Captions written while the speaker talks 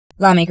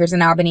Lawmakers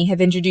in Albany have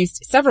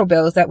introduced several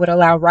bills that would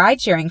allow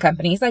ride-sharing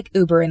companies like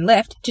Uber and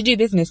Lyft to do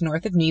business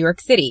north of New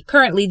York City,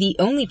 currently the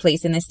only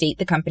place in the state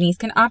the companies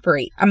can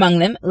operate. Among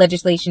them,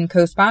 legislation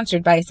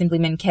co-sponsored by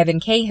Assemblyman Kevin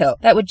Cahill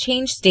that would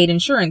change state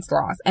insurance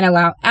laws and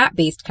allow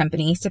app-based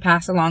companies to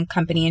pass along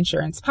company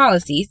insurance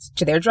policies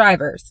to their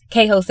drivers.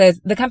 Cahill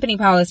says the company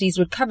policies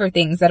would cover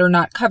things that are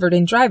not covered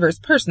in drivers'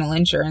 personal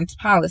insurance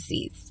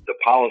policies. The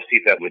policy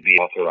that would be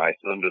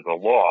authorized under the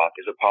law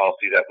is a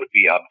policy that would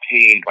be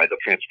obtained by the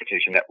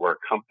transportation network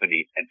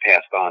company and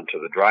passed on to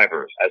the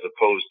drivers, as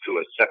opposed to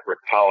a separate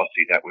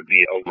policy that would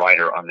be a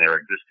rider on their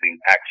existing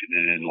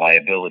accident and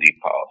liability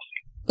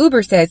policy.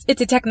 Uber says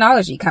it's a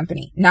technology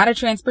company, not a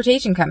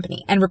transportation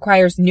company, and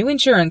requires new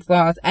insurance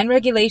laws and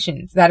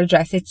regulations that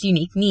address its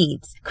unique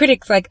needs.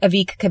 Critics like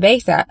Avik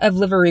Cabeza of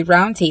Livery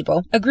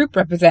Roundtable, a group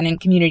representing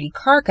community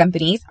car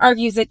companies,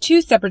 argues that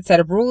two separate set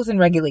of rules and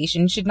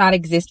regulations should not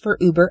exist for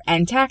Uber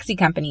and taxi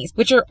companies,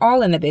 which are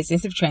all in the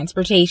business of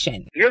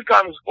transportation. Here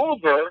comes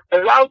Uber,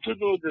 allowed to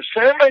do the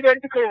same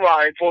identical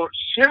ride for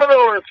similar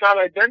or if not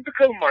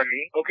identical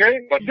money, okay?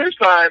 But this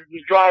time,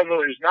 the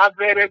driver is not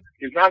vetted,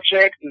 is not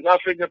checked, is not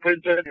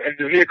fingerprinted, and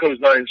the vehicle is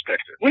not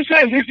inspected. We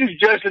say this is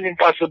just an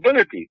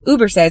impossibility.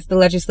 Uber says the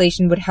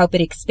legislation would help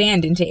it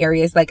expand into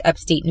areas like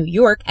upstate New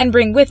York and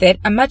bring with it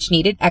a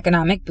much-needed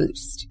economic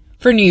boost.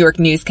 For New York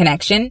News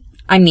Connection,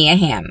 I'm Nia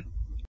Ham.